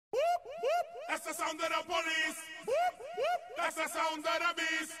That's the sound of the police. Whoop, whoop. That's the sound of the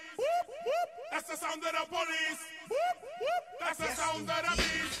beast. Whoop, whoop. That's the sound of the police. Whoop, whoop. That's the sound of the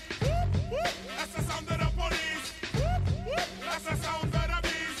beast. Whoop, whoop. That's the sound of the police. Whoop, whoop. That's the sound of the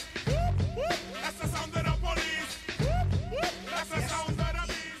beast. Whoop, whoop. That's the sound of the police. Whoop, whoop. That's the sound of the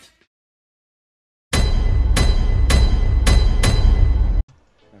beast.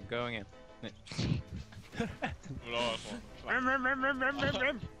 I'm going in.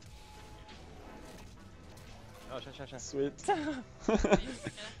 Kör. Sweet.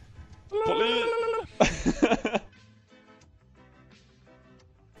 Police!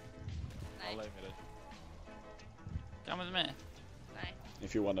 Nej. Kom med mig. Nej.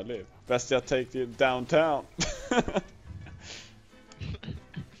 If you wanna live. Best jag take you downtown.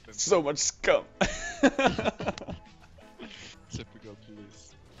 So much scum. Typical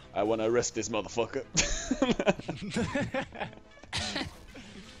police. I wanna arrest this motherfucker.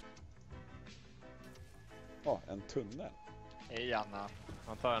 En tunnel. Hej Anna.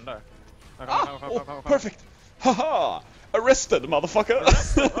 Man tar den där. Kom. Perfect! Haha! Arrested motherfucker!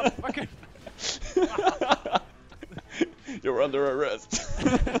 You're under arrest.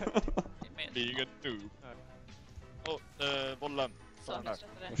 Being a noob. Bollen. Så, nu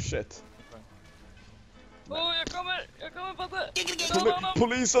släpper det. Oh shit. Jag kommer Patte!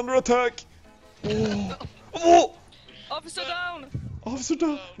 Police under attack! Oh! Officer down! Officer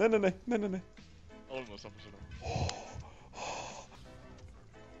down! Nej. Almost officer down.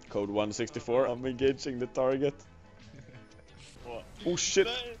 Code 164, I'm engaging the target. Oh shit!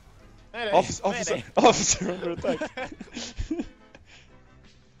 Nej. Officer under attack!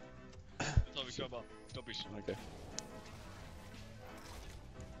 Okay.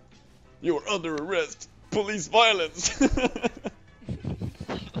 You are under arrest! Police violence!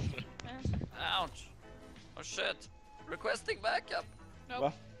 Ouch. Oh shit. Requesting backup. Nope.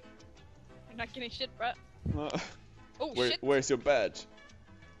 Va? You're not getting shit, bro. Oh shit! Where's your badge?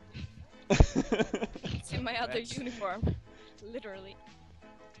 It's in my other uniform. Literally.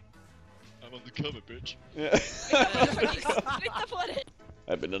 I'm undercover, bitch. Yeah. Flytta på dig!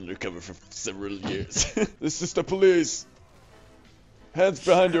 I've been undercover for several years. This is the police! Hands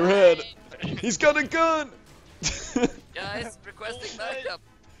behind your head! He's got a gun! Guys, requesting backup.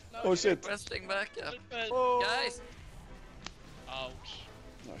 Oh shit. Requesting backup. Oh. Guys, Ouch.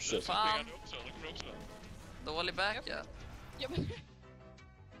 Oh shit. fan. Dålig backup. Ja, men...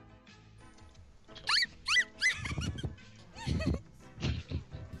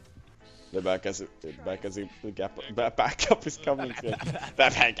 The backup is coming.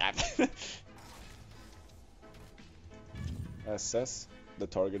 Backup. SS. The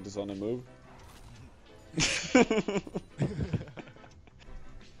target is on the move.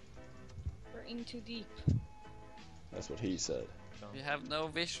 We're in too deep. That's what he said. We have no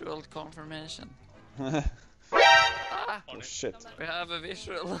visual confirmation. Oh Ah, shit. we have a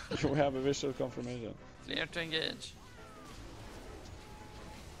visual. We have a visual confirmation. Clear to engage.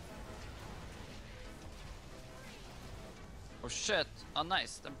 Oh shit. Oh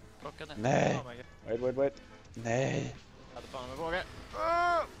nice. Den plockade. Nej. Oh my god. Wait. Nej. Hade fan med vågar.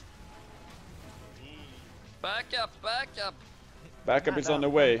 Backup. Backup is on the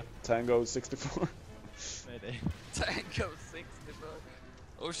way. Tango 64. Mayday. Tango 64.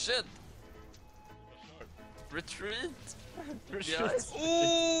 Oh shit. Retreat. Guys.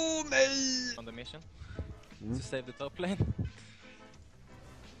 Oh nej. On the mission. To save the top lane.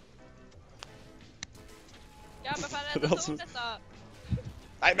 Ja, men fan rädda om detta!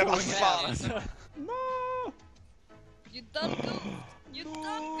 Nej men vad fan. No. You don't go! You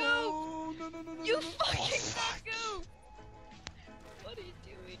don't go! No. You fucking don't go! What are you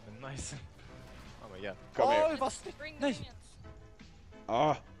doing? Nice. Oh my god. Come here. Bring Nej. minions.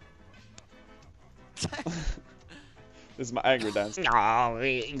 Ah. This is my angry dance. Do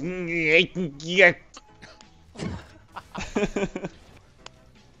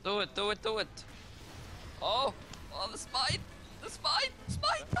it. Oh, the spine.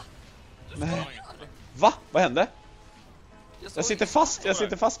 Nej. Va? Vad hände? Just Jag sitter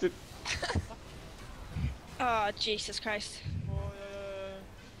fast vid... Jesus Christ.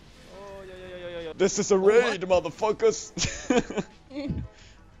 This is a raid, motherfuckers!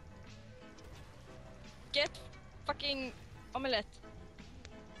 Get fucking omelette.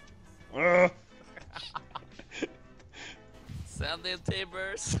 Send in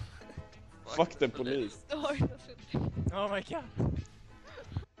Timbers. Fuck the police. Oh my god.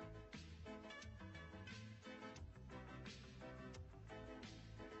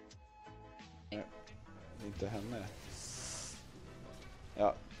 Inte henne.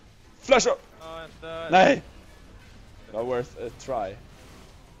 Ja. Flash up! Oh, Nej! Not worth a try.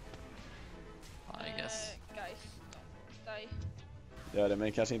 Yes. Guys, don't die. Gör det,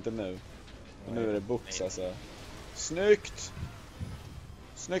 men kanske inte nu. Och nu är det box alltså. Snyggt!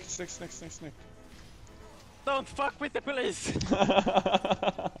 Snyggt. Don't fuck with the police!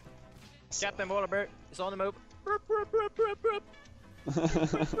 Captain Volibear is on the move.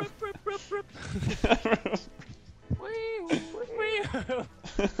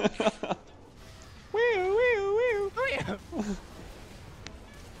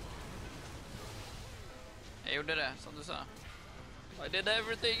 Jag gjorde det, som du sa. I did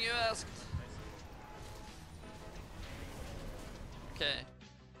everything you asked. Okej.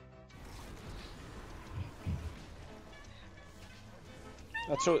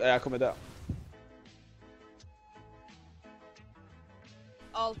 Jag tror jag kommer dö.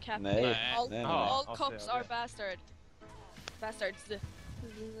 All cap. Nej. All, Nej. all I'll cops say, are okay. bastards.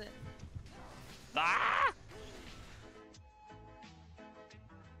 Ah!